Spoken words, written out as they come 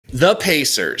The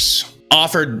Pacers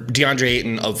offered Deandre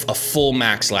Ayton of a full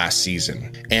max last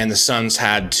season, and the Suns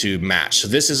had to match. So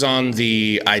this is on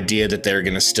the idea that they're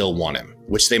going to still want him,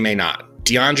 which they may not.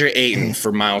 Deandre Ayton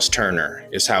for Miles Turner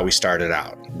is how we started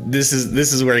out. This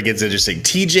is where it gets interesting.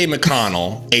 TJ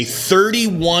McConnell, a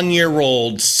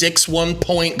 31-year-old 6'1"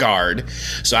 point guard.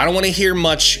 So I don't want to hear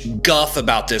much guff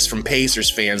about this from Pacers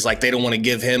fans, like they don't want to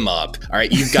give him up. All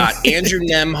right, you've got Andrew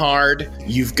Nembhard.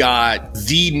 You've got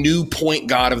the new point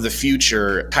guard of the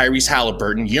future, Tyrese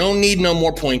Halliburton. You don't need no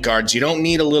more point guards. You don't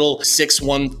need a little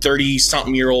 6'1",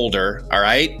 30-something year older, all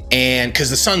right? And because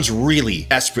the Suns really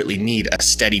desperately need a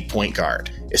steady point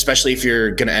guard, especially if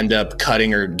you're going to end up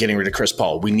cutting or getting rid of Chris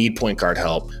Paul. We need point guard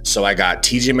help. So I got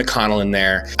TJ McConnell in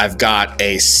there. I've got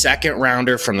a second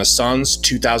rounder from the Suns,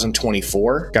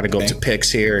 2024. Got to go to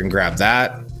picks here and grab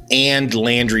that. And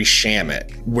Landry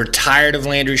Shamet. We're tired of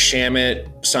Landry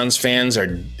Shamet. Suns fans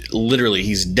are literally,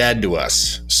 he's dead to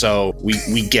us. So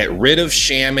we get rid of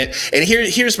Shamet. And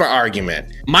here's my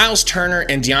argument. Miles Turner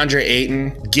and Deandre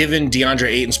Ayton, given Deandre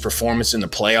Ayton's performance in the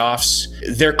playoffs,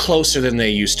 they're closer than they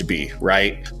used to be,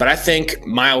 right? But I think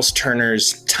Miles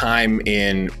Turner's time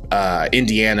in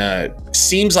Indiana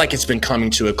seems like it's been coming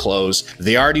to a close.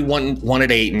 They already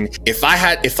wanted Ayton. If I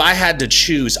had to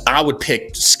choose, I would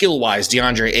pick skill-wise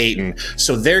Deandre Ayton.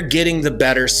 So they're getting the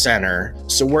better center.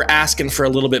 So we're asking for a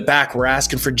little bit back. We're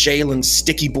asking for Jalen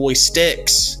Sticky Boy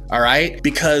Sticks, all right?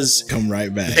 Because come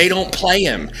right back. They don't play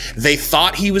him. They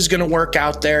thought he was going to work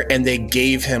out there, and they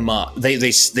gave him up. They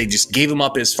just gave him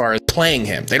up as far as playing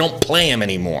him. They don't play him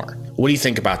anymore. What do you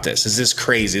think about this? Is this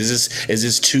crazy? Is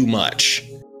this too much?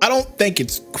 I don't think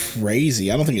it's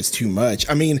crazy. I don't think it's too much.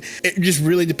 I mean, it just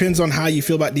really depends on how you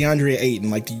feel about Deandre Ayton.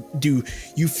 Like, do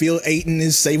you feel Ayton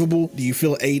is savable? Do you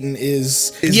feel Ayton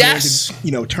is yes,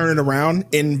 going to, turn it around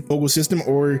in Vogel's system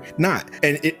or not?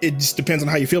 And it just depends on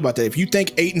how you feel about that. If you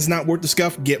think Ayton's not worth the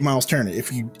scuff, get Miles Turner.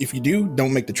 If you do,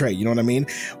 don't make the trade. You know what I mean?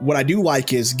 What I do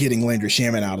like is getting Landry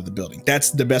Shamet out of the building.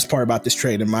 That's the best part about this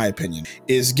trade, in my opinion,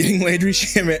 is getting Landry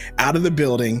Shamet out of the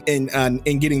building and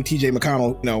getting TJ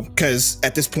McConnell. Because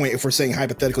at this point, if we're saying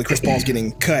hypothetically Chris Paul's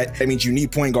getting cut, that means you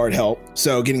need point guard help.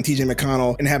 So getting TJ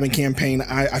McConnell and having campaign,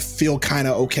 I feel kind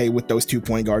of okay with those 2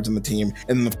 point guards on the team.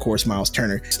 And then of course Miles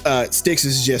Turner. Sticks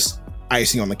is just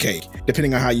icing on the cake,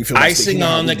 depending on how you feel. Icing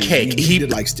on the cake.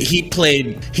 He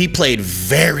played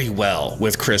very well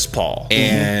with Chris Paul,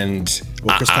 and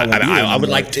I would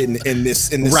like to in this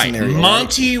right. Scenario.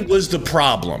 Monty was the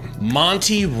problem.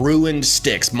 Monty ruined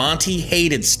Sticks. Monty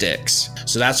hated Sticks,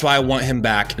 so that's why I want him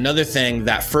back. Another thing,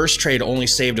 that first trade only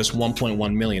saved us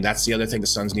 1.1 million. That's the other thing the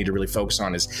Suns need to really focus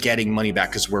on, is getting money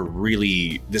back, because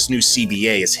this new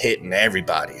CBA is hitting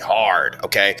everybody hard.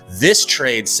 Okay, this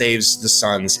trade saves the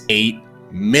Suns $8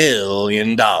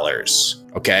 million.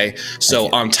 Okay, so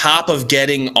on top of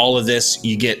getting all of this,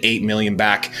 you get $8 million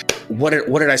back. What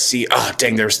did I see? Oh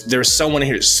dang, there's someone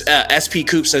here. SP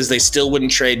Coop says they still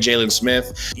wouldn't trade Jalen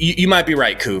Smith. You might be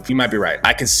right, Coop. You might be right.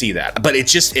 I can see that, but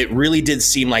it really did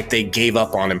seem like they gave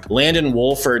up on him. Landon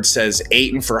Wolford says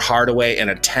Ayton for Hardaway and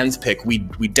a 10th pick. We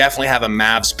definitely have a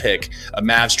Mavs pick, a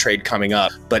Mavs trade coming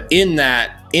up. But in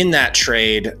that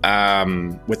trade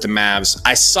with the Mavs,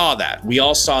 I saw that. We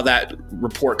all saw that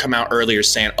report come out earlier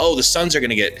saying, oh, the Suns are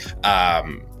going to get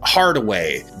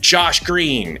Hardaway, Josh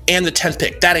Green, and the 10th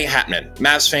pick. That ain't happening.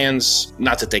 Mavs fans,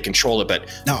 not that they control it, but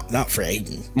no, not for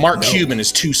Ayton. Mark Cuban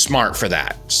is too smart for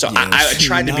that. So yeah, I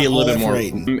tried to be a little bit more.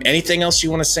 Anything else you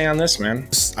want to say on this, man?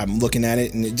 I'm looking at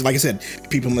it, and like I said,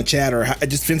 people in the chat it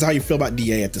just depends how you feel about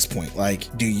DA at this point. Like,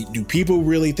 do people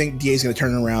really think DA is going to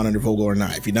turn around under Vogel or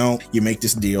not? If you don't, you make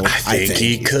this deal. I think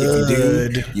he could.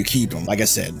 If you do, you keep him. Like I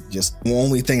said, just the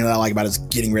only thing that I like about it is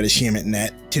getting rid of Shamet and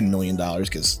that $10 million,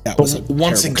 because that was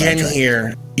once again contract.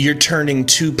 Here you're turning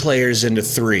 2 players into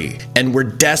 3, and we're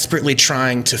desperately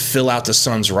trying to fill out the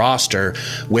Suns roster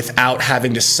without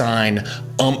having to sign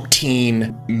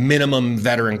umpteen minimum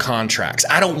veteran contracts.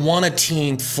 I don't want a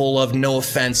team full of, no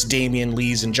offense, Damian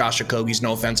Lees and Josh Okogie's.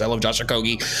 No offense, I love Josh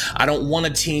Okogie. I don't want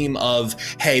a team of,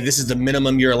 hey, this is the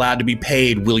minimum you're allowed to be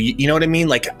paid. Will you know what I mean?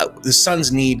 Like, the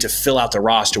Suns need to fill out the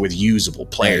roster with usable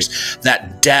players. Right.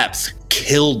 That depth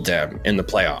killed them in the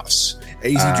playoffs.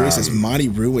 AZ Dre says Monty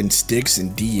ruined Sticks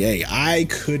and DA. I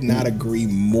could not agree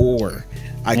more.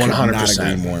 I could 100%. Not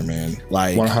agree more, man.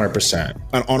 Like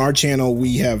 100%. On our channel,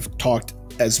 we have talked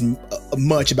as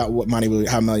much about what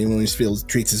how Monty Williams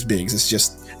treats his bigs. It's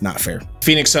just not fair.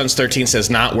 Phoenix Suns 13 says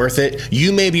not worth it.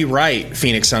 You may be right,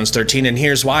 Phoenix Suns 13, and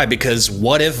here's why. Because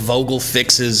what if Vogel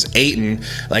fixes Ayton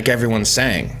like everyone's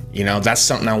saying? That's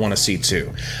something I want to see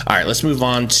too. All right, let's move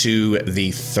on to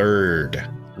the third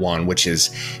one, which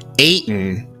is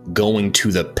Ayton going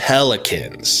to the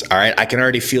Pelicans. All right. I can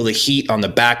already feel the heat on the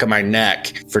back of my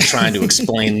neck for trying to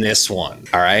explain this one.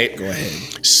 All right. Go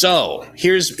ahead. So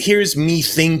here's me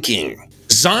thinking.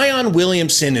 Zion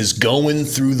Williamson is going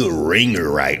through the ringer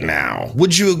right now.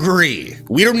 Would you agree?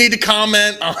 We don't need to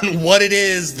comment on what it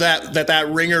is that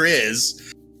ringer is.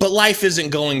 But life isn't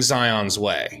going Zion's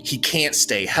way. He can't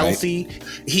stay healthy. Right.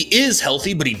 He is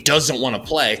healthy, but he doesn't want to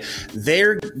play.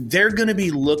 They're going to be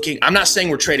looking. I'm not saying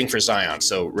we're trading for Zion,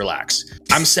 so relax.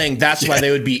 I'm saying that's why they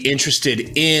would be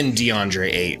interested in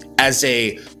Deandre Ayton as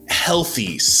a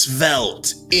healthy,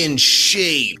 svelte, in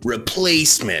shape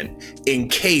replacement in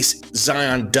case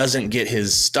Zion doesn't get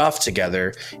his stuff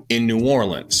together in New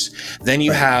Orleans. Then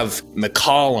you have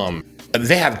McCollum.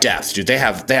 They have depth, dude. They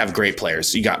have great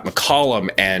players. You got McCollum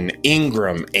and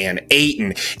Ingram and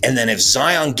Ayton. And then if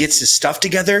Zion gets his stuff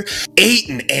together,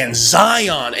 Ayton and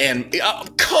Zion and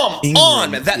come Ingram,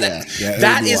 on.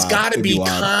 That is got to be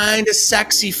kind of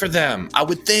sexy for them, I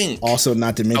would think. Also,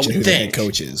 not to mention who the head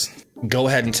coach is. Go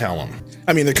ahead and tell them.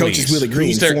 I mean, the coach is Willie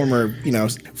Green,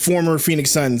 former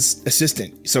Phoenix Suns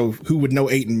assistant. So who would know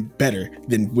Ayton better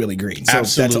than Willie Green? So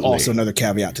Absolutely. That's also another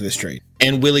caveat to this trade.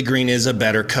 And Willie Green is a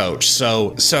better coach.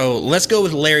 So let's go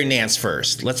with Larry Nance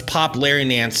first. Let's pop Larry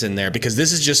Nance in there because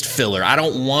this is just filler. I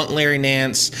don't want Larry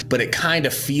Nance, but it kind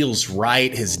of feels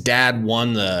right. His dad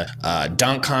won the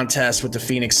dunk contest with the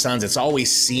Phoenix Suns. It's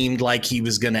always seemed like he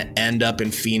was going to end up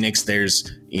in Phoenix.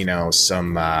 There's,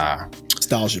 some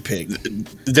nostalgia pick.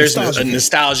 There's a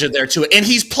nostalgia there to it. And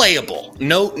he's playable.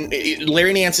 No,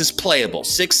 Larry Nance is playable.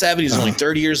 6'7", he's only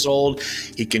 30 years old.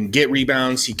 He can get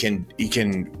rebounds. He can,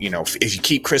 if you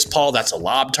keep Chris Paul, that's a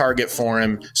lob target for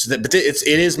him. But it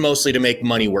is mostly to make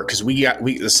money work because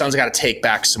the Suns got to take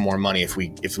back some more money if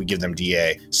we give them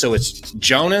DA. So it's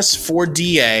Jonas for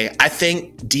DA. I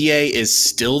think DA is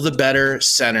still the better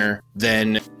center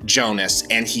than Jonas,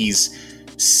 and he's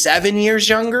 7 years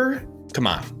younger. Come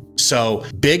on. So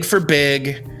big for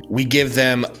big. We give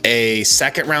them a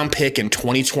second round pick in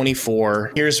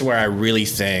 2024. Here's where I really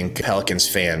think Pelicans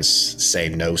fans say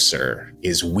no, sir,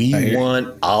 is we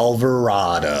want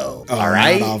Alvarado. All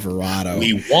right? Not Alvarado.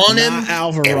 We want him.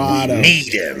 Alvarado. And we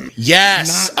need him.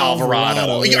 Yes, not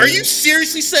Alvarado. Are you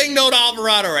seriously saying no to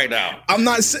Alvarado right now? I'm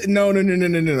not saying no.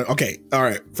 Okay. All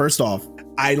right. First off,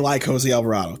 I like Jose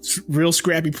Alvarado. Real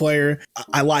scrappy player.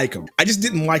 I like him. I just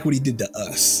didn't like what he did to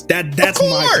us. That's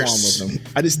my problem with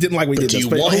him. I just didn't like what he did to us.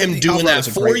 Do you want him doing that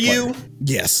for you?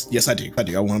 Yes, I do.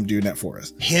 I want him doing that for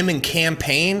us. Him and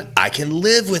Campaign, I can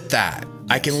live with that.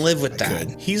 I can live with that.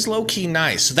 Good. He's low-key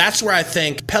nice. So that's where I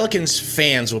think Pelicans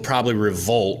fans will probably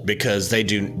revolt because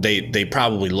they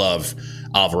probably love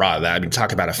Alvarado. I mean,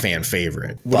 talk about a fan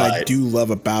favorite. What I do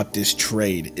love about this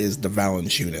trade is the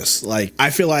Valanciunas. Like, I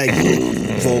feel like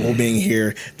Vogel being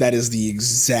here, that is the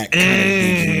exact kind of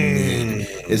thing you need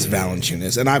is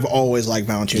Valanciunas. And I've always liked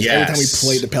Valanciunas. Yes. Every time we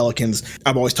played the Pelicans,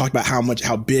 I've always talked about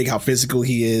how big, how physical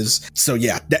he is. So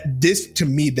yeah, to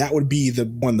me, that would be the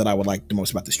one that I would like the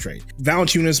most about this trade.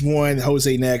 Valanciunas one,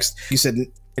 Jose next. You said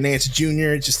Nance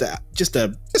Jr. just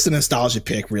a nostalgia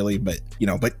pick, really, but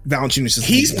Valanciunas is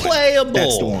he's playable.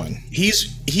 That's the one. He's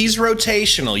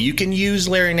rotational. You can use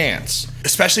Larry Nance,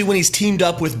 especially when he's teamed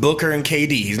up with Booker and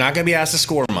KD. He's not going to be asked to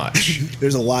score much.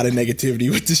 There's a lot of negativity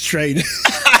with this trade.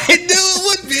 I knew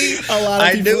it would be.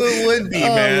 I knew it would be,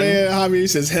 man. Javi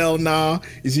says hell nah.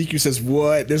 Ezekiel says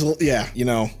what? There's a lot of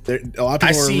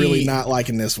people are really not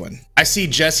liking this one. I see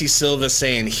Jesse Silva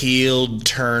saying Healed,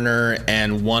 Turner,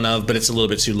 and one of, but it's a little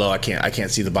bit too low. I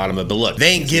can't see the bottom of it. But look, they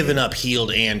ain't giving up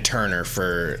Healed and Turner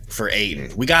for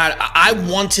Ayton. I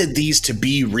wanted these to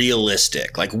be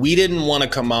realistic. Like, we didn't want to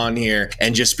come on here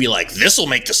and just be like, this will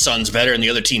make the Suns better and the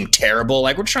other team terrible.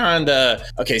 Like, we're trying to.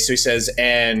 Okay, so he says,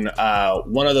 and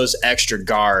one of those extra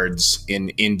guards in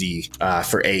Indy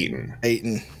for Ayton.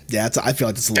 Yeah, I feel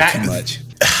like it's a little too much.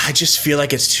 I just feel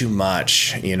like it's too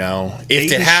much, If Ayton,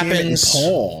 it happens, Shamet, and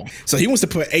Paul. So he wants to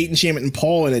put Ayton, Shamet, and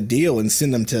Paul in a deal and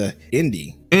send them to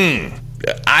Indy.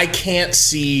 I can't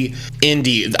see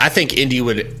Indy. I think Indy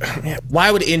would. Why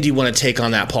would Indy want to take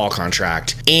on that Paul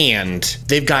contract? And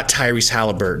they've got Tyrese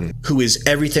Halliburton, who is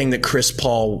everything that Chris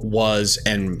Paul was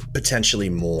and potentially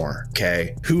more.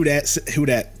 Okay. Who that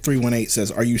 318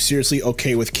 says, are you seriously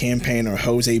okay with Campaign or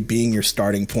Jose being your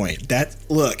starting point?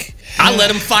 I let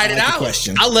him fight it out.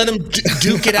 I let him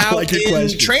duke it out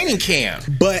in training camp.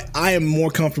 But I am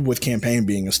more comfortable with Campaign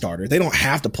being a starter. They don't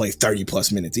have to play 30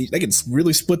 plus minutes each. They can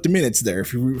really split the minutes there. there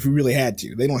if you really had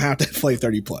to. They don't have to play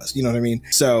 30 plus. You know what I mean?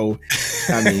 So,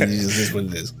 I mean, this is what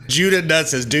it is. Judah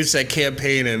Nuts says, Dude said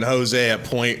campaign and Jose at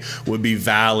point would be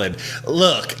valid.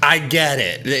 Look, I get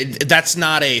it. That's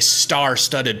not a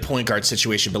star-studded point guard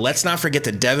situation, but let's not forget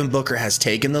that Devin Booker has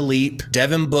taken the leap.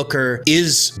 Devin Booker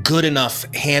is good enough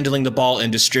handling the ball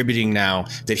and distributing now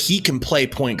that he can play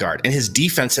point guard, and his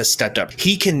defense has stepped up.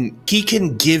 He can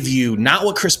give you not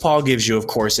what Chris Paul gives you, of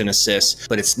course, in assists,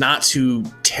 but it's not too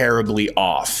terribly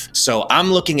off. So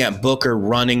I'm looking at Booker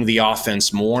running the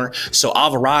offense more. So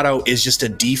Alvarado is just a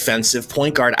defensive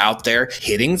point guard out there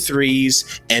hitting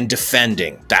threes and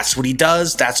defending. That's what he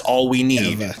does. That's all we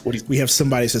need. We have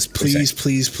somebody that says,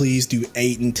 please do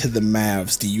Ayton to the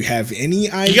Mavs. Do you have any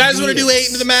ideas? You guys want to do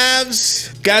Ayton to the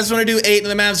Mavs? Guys want to do Ayton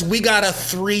to the Mavs? We got a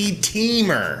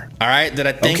 3-teamer, all right, that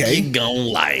I think you're gonna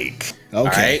like.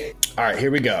 Okay. All right,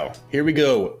 here we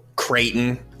go,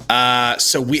 Creighton.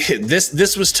 So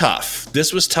this was tough.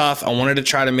 This was tough. I wanted to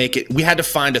try to make it. We had to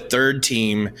find a third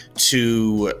team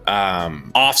to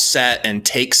offset and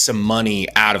take some money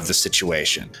out of the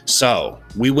situation. So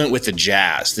we went with the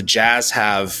Jazz. The Jazz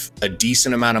have a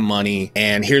decent amount of money,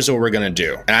 and here's what we're gonna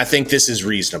do. And I think this is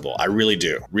reasonable. I really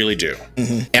do,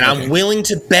 And I'm willing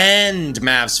to bend,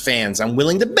 Mavs fans. I'm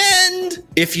willing to bend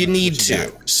if you need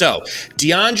to. So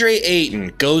Deandre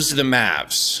Ayton goes to the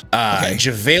Mavs.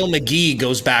 JaVale McGee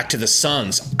goes back to the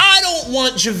Suns. I don't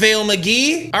want JaVale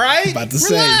McGee. All right,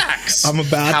 relax. I'm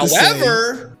about to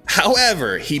say.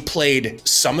 However, he played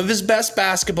some of his best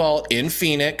basketball in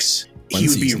Phoenix. He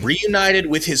would be reunited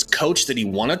with his coach that he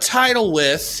won a title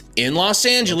with in Los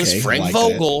Angeles, Frank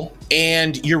Vogel.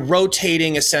 And you're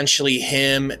rotating essentially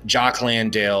him, Jock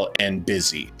Landale, and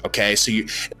Busy. Okay, so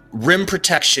rim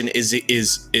protection is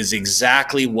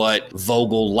exactly what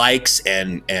Vogel likes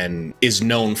and is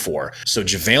known for. So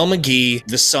JaVale McGee.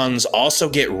 The Suns also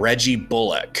get Reggie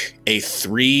Bullock, a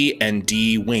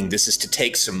 3-and-D wing. This is to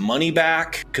take some money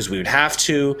back because we would have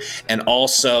to, and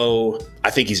also I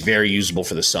think he's very usable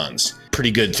for the Suns.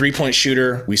 Pretty good three-point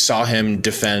shooter. We saw him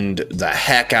defend the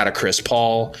heck out of Chris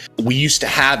Paul. We used to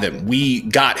have him. We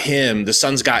got him. The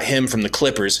Suns got him from the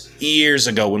Clippers years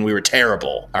ago when we were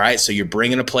terrible. All right, so you're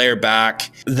bringing a player back.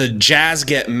 The Jazz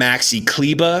get Maxi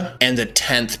Kleber and the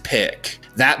 10th pick.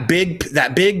 That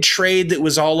big trade that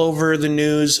was all over the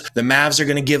news, the Mavs are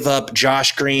going to give up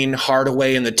Josh Green,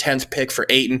 Hardaway, and the 10th pick for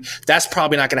Ayton. That's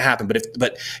probably not going to happen.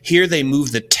 But here they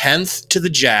move the 10th to the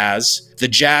Jazz. The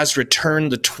Jazz return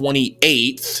the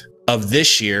 28th of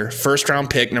this year, first round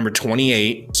pick number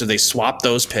 28. So they swap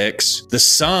those picks. The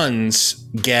Suns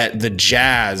get the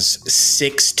Jazz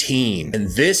 16, and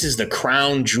this is the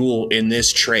crown jewel in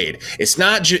this trade. It's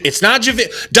not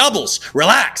JaVale. Doubles,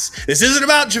 relax. This isn't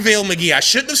about JaVale McGee. I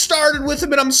shouldn't have started with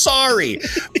him, and I'm sorry.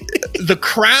 The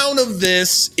crown of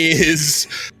this is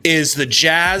the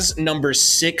Jazz number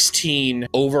 16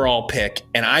 overall pick,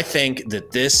 and I think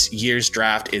that this year's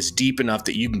draft is deep enough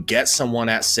that you can get someone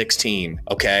at 16.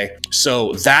 Okay,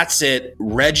 so that's it.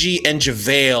 Reggie and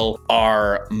JaVale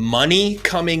are money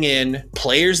coming in,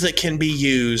 players that can be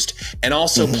used, and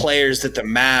also players that the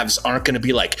Mavs aren't going to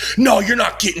be like, no, you're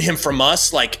not getting him from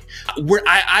us. Like,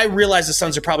 I realize the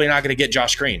Suns are probably not going to get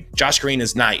Josh Green. Josh Green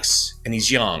is nice and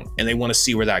he's young, and they want to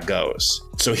see where that goes.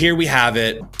 So here we have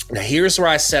it. Now here's where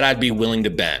I said I'd be willing to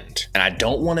bend, and I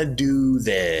don't want to do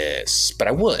this, but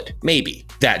I would maybe.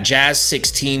 That Jazz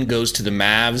 16 goes to the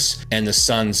Mavs, and the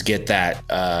Suns get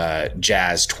that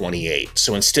Jazz 28.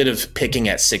 So instead of picking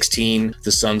at 16,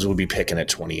 the Suns would be picking at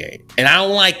 28. And I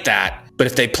don't like that, but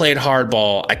if they played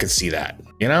hardball, I could see that.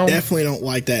 You know, definitely don't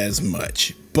like that as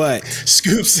much. But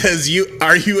Scoop says,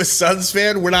 are you a Suns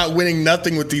fan? We're not winning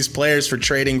nothing with these players for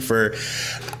trading for.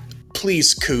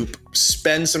 Please, Coop,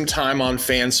 spend some time on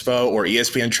Fanspo or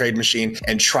ESPN Trade Machine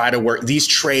and try to work. These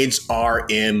trades are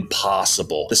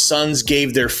impossible. The Suns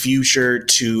gave their future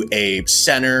to a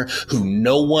center who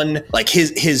no one, like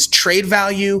his trade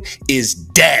value is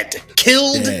dead.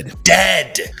 Killed,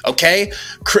 dead. Okay?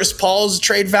 Chris Paul's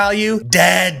trade value,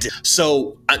 dead.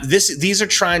 So these are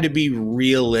trying to be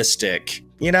realistic.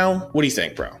 You know? What do you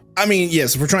think, bro? I mean,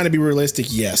 yes, if we're trying to be realistic,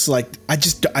 yes. Like, I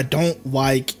don't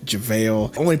like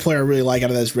JaVale. The only player I really like out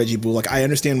of that is Reggie Bullock. I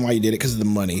understand why you did it because of the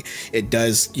money. It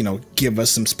does, give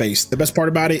us some space. The best part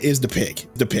about it is the pick.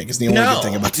 The pick is the only good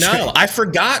thing about the trade. I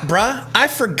forgot, bruh. I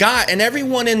forgot. And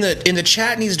everyone in the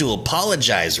chat needs to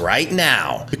apologize right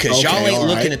now because y'all ain't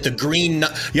looking at the green.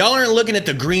 Y'all aren't looking at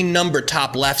the green number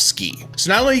top left ski.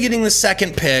 So not only are you getting the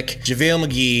second pick, JaVale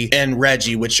McGee and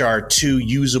Reggie, which are two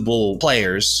usable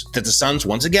players that the Suns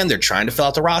once again again, they're trying to fill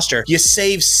out the roster. You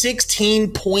save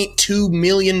 $16.2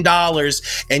 million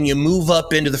and you move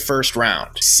up into the first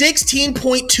round.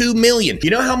 $16.2 million. You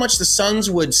know how much the Suns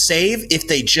would save if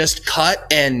they just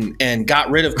cut and got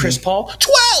rid of Chris Paul?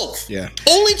 12. Yeah.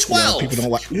 Only 12. Yeah,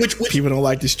 people don't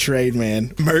like this trade,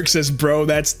 man. Merc says, bro,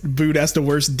 that's the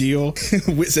worst deal.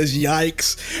 Whit says,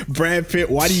 yikes. Brad Pitt,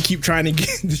 why do you keep trying to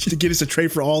get us a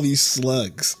trade for all these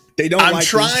slugs? They don't like this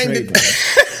trade,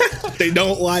 they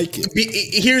don't like it.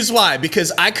 Here's why.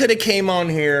 Because I could have came on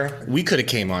here, we could have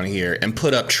came on here and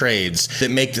put up trades that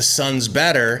make the Suns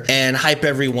better and hype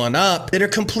everyone up that are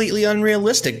completely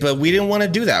unrealistic. But we didn't want to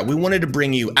do that. We wanted to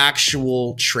bring you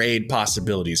actual trade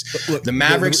possibilities. Look, the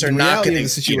Mavericks are not going to.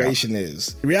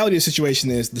 The reality of the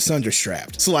situation is the Suns are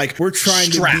strapped. So like we're trying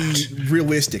to be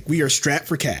realistic. We are strapped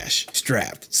for cash.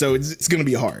 Strapped. So it's going to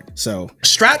be hard. So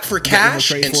strapped for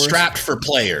cash and strapped for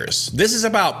players. This is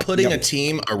about putting a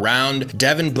team around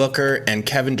Devin Booker and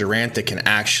Kevin Durant that can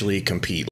actually compete.